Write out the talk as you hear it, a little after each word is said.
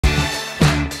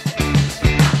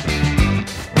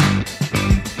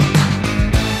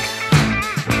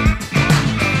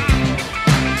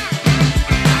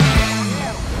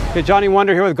Okay, Johnny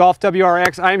Wonder here with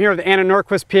GolfWRX. I am here with Anna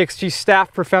Nordqvist, PXG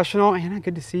staff professional. Anna,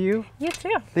 good to see you. You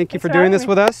too. Thank you for doing this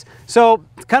with us. So,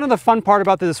 kind of the fun part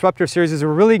about the Disruptor series is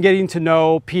we're really getting to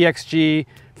know PXG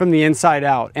from the inside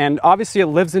out. And obviously it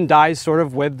lives and dies sort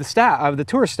of with the staff, the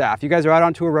tour staff. You guys are out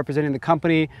on tour representing the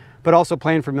company, but also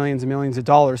playing for millions and millions of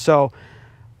dollars. So,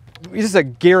 this is a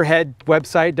gearhead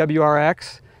website,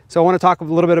 WRX. So I want to talk a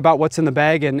little bit about what's in the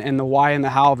bag and the why and the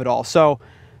how of it all. So,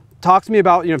 talk to me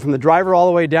about, from the driver all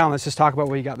the way down. Let's just talk about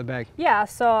what you got in the bag. Yeah,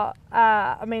 so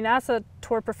I mean, as a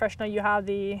tour professional, you have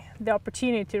the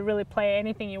opportunity to really play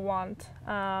anything you want.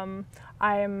 I'm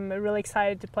really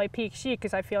excited to play PXG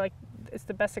because I feel like it's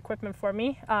the best equipment for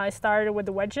me. I started with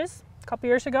the wedges a couple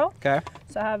years ago. Okay.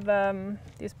 So I have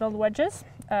these milled wedges.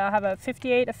 I have a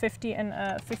 58, a 50, and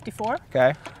a 54.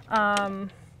 Okay.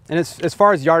 And as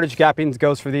far as yardage gapping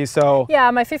goes for these, so... Yeah,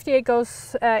 my 58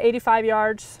 goes 85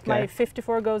 yards, okay. My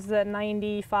 54 goes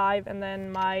 95, and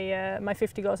then my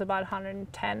 50 goes about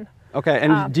 110. Okay,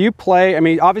 and do you play, I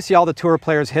mean, obviously all the tour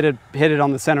players hit it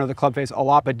on the center of the club face a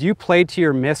lot, but do you play to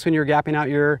your miss when you're gapping out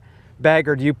your bag,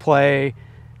 or do you play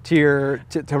to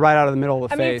right out of the middle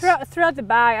of the face? I mean, throughout the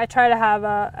bag, I try to have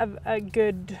a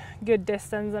good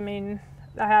distance. I mean,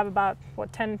 I have about,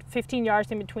 10, 15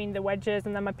 yards in between the wedges,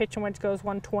 and then my pitch and wedge goes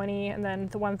 120, and then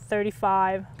the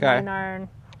 135, okay. 9 iron,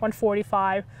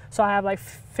 145. So I have like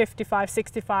 55,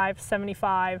 65,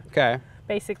 75. Okay.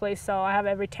 Basically, so I have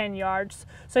every 10 yards.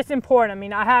 So it's important. I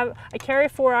mean, I carry a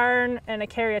 4 iron and I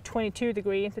carry a 22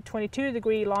 degree. The 22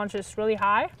 degree launches really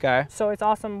high. Okay. So it's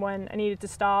awesome when I need it to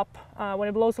stop. When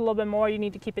it blows a little bit more, you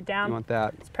need to keep it down. You want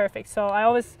that. It's perfect. So I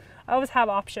always have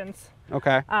options.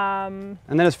 Okay. And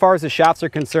then as far as the shafts are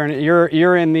concerned,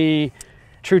 you're in the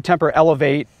True Temper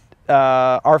Elevate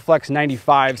R-Flex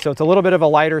 95, so it's a little bit of a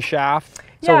lighter shaft.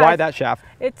 So yeah, why that shaft?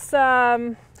 It's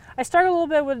I started a little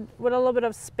bit with a little bit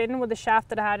of spin with the shaft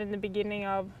that I had in the beginning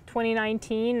of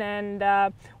 2019,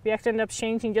 and we actually ended up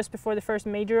changing just before the first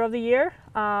major of the year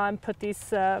and put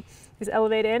these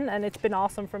Elevate in, and it's been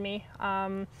awesome for me.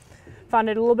 Found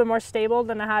it a little bit more stable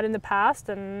than I had in the past,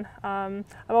 and I've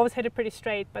always hit it pretty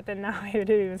straight, but then now I hit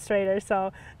it even straighter,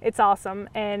 so it's awesome.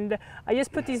 And I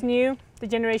just put the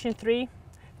Generation 3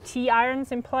 T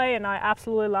irons in play, and I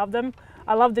absolutely love them.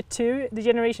 I love the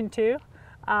Generation 2,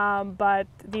 but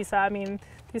these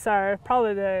are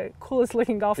probably the coolest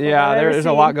looking golf ball yeah, I've ever there's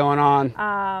seen. A lot going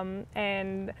on.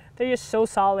 And they're just so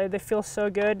solid. They feel so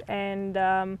good,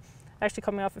 and actually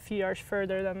coming off a few yards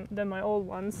further than my old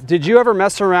ones. Did you ever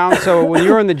mess around? So when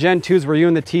you were in the Gen 2s, were you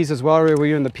in the Ts as well, or were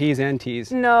you in the Ps and Ts?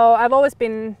 No, I've always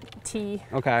been T.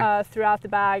 Okay. Throughout the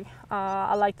bag.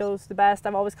 I like those the best.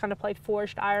 I've always kind of played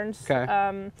forged irons.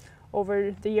 Okay.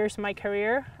 Over the years of my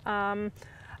career.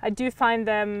 I do find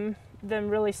them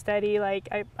really steady. Like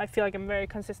I feel like I'm very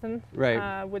consistent,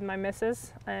 right, with my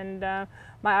misses, and my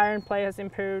iron play has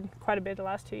improved quite a bit the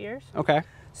last 2 years. Okay.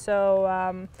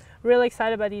 So really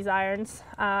excited about these irons.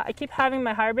 I keep having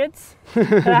my hybrids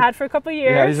that I had for a couple of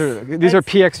years. Yeah, these are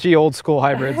PXG old school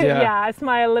hybrids. Yeah. Yeah, it's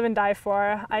my live and die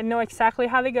for. I know exactly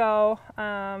how they go,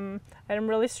 and I'm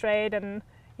really straight, and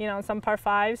some par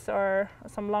 5s or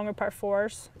some longer par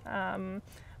 4s.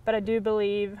 But I do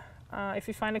believe if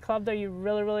you find a club that you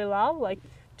really love, like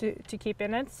to keep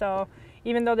in it. So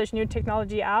even though there's new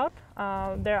technology out,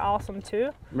 they're awesome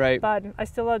too. Right. But I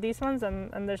still love these ones,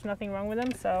 and there's nothing wrong with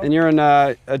them. So. And you're in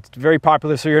a very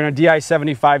popular. So you're in a DI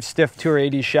 75 stiff Tour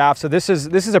 80 shaft. So this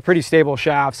is a pretty stable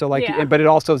shaft. So like, yeah. But it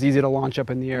also is easy to launch up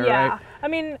in the air, yeah. right? I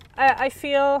mean, I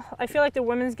feel like the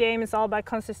women's game is all about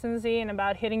consistency and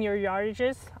about hitting your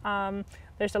yardages.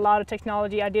 There's a lot of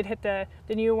technology. I did hit the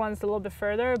new ones a little bit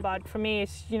further, but for me,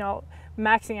 it's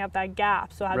maxing out that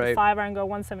gap. So I had the 5 iron go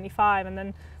 175, and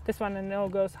then this one I know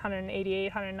goes 188,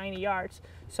 190 yards.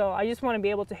 So I just want to be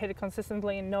able to hit it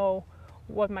consistently and know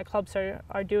what my clubs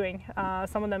are doing.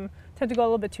 Some of them tend to go a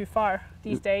little bit too far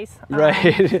these days.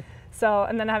 Right. So,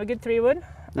 and then I have a good 3-wood.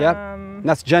 Yep.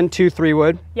 That's Gen 2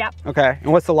 3-wood. Yeah. Okay.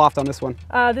 And what's the loft on this one?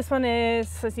 This one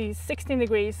is, let's see, 16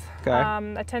 degrees. Okay.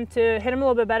 I tend to hit them a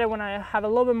little bit better when I have a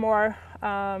little bit more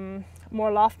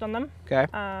loft on them. Okay.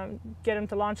 Get them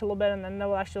to launch a little bit, and then they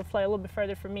will actually fly a little bit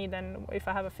further for me than if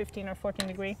I have a 15 or 14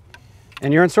 degree.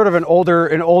 And you're in sort of an older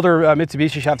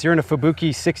Mitsubishi shaft. You're in a Fubuki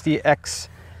 60X.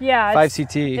 Yeah,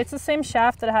 5CT. It's the same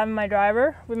shaft that I have in my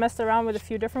driver. We messed around with a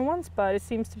few different ones, but it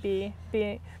seems to be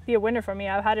a winner for me.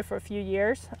 I've had it for a few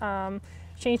years.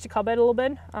 Changed the club head a little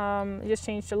bit. Just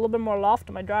changed a little bit more loft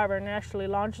on my driver, and it actually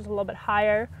launches a little bit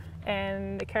higher,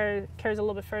 and it carries a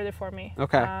little bit further for me.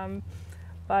 Okay.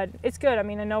 But it's good. I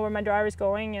mean, I know where my driver's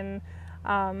going, and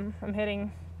I'm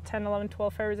hitting 10, 11,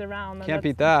 12 fairways around. Can't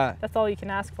beat that. That's all you can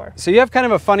ask for. So you have kind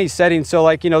of a funny setting. So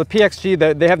like, you know, the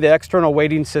PXG, they have the external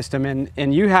weighting system,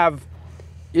 and you have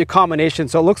a combination.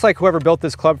 So it looks like whoever built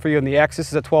this club for you in the X, this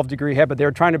is a 12-degree head, but they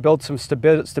were trying to build some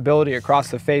stability across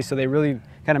the face, so they really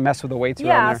kind of mess with the weights around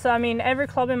there. Yeah, so I mean, every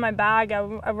club in my bag,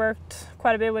 I worked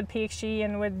quite a bit with PXG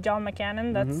and with John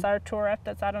McCannon. That's our tour rep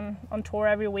that's out on tour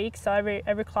every week. So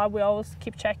every club, we always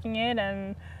keep checking it,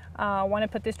 and when I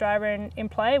put this driver in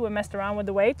play, we messed around with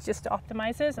the weights just to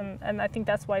optimize it, and I think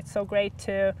that's why it's so great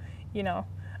to, you know,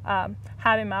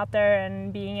 have him out there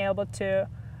and being able to,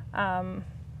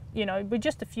 you know, with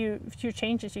just a few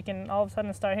changes, you can all of a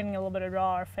sudden start hitting a little bit of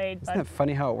draw or fade. Isn't that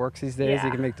funny how it works these days? Yeah.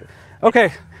 You can make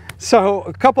okay, so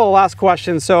a couple of last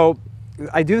questions. So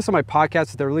I do this on my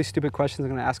podcast. They're really stupid questions. I'm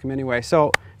going to ask them anyway.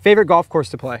 So favorite golf course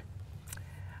to play?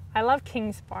 I love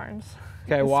Kings Barnes.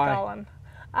 Okay, why? Scotland.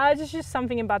 Just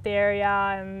something about the area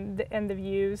and the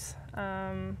views.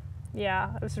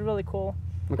 Yeah, it was really cool.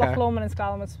 Okay. Loch Lomond in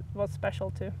Scotland was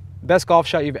special too. Best golf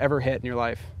shot you've ever hit in your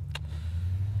life?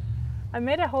 I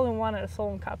made a hole-in-one at a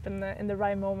Solheim Cup in the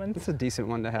right moment. That's a decent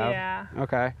one to have. Yeah.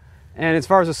 Okay. And as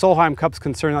far as the Solheim Cup's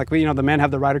concerned, like you know, the men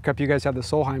have the Ryder Cup, you guys have the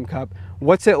Solheim Cup.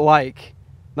 What's it like?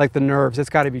 Like the nerves? It's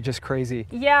got to be just crazy.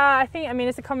 Yeah, I mean,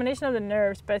 it's a combination of the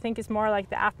nerves, but I think it's more like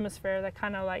the atmosphere that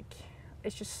kind of like,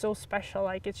 it's just so special.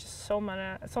 Like it's just so much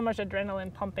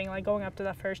adrenaline pumping. Like going up to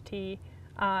that first tee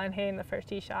and hitting the first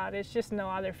tee shot. It's just no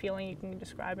other feeling you can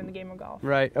describe in the game of golf.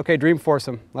 Right. Okay. Dream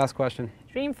foursome. Last question.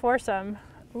 Dream foursome.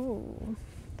 Ooh.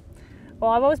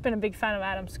 Well, I've always been a big fan of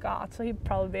Adam Scott, so he'd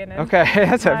probably be in it. Okay,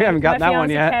 that's we haven't gotten that one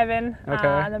yet. Kevin, okay.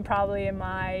 And then probably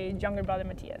my younger brother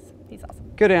Matthias. He's awesome.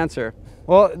 Good answer.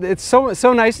 Well, it's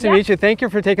so nice to meet you. Thank you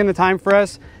for taking the time for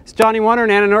us. It's Johnny Warner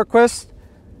and Anna Nordqvist,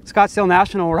 Scottsdale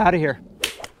National. We're out of here.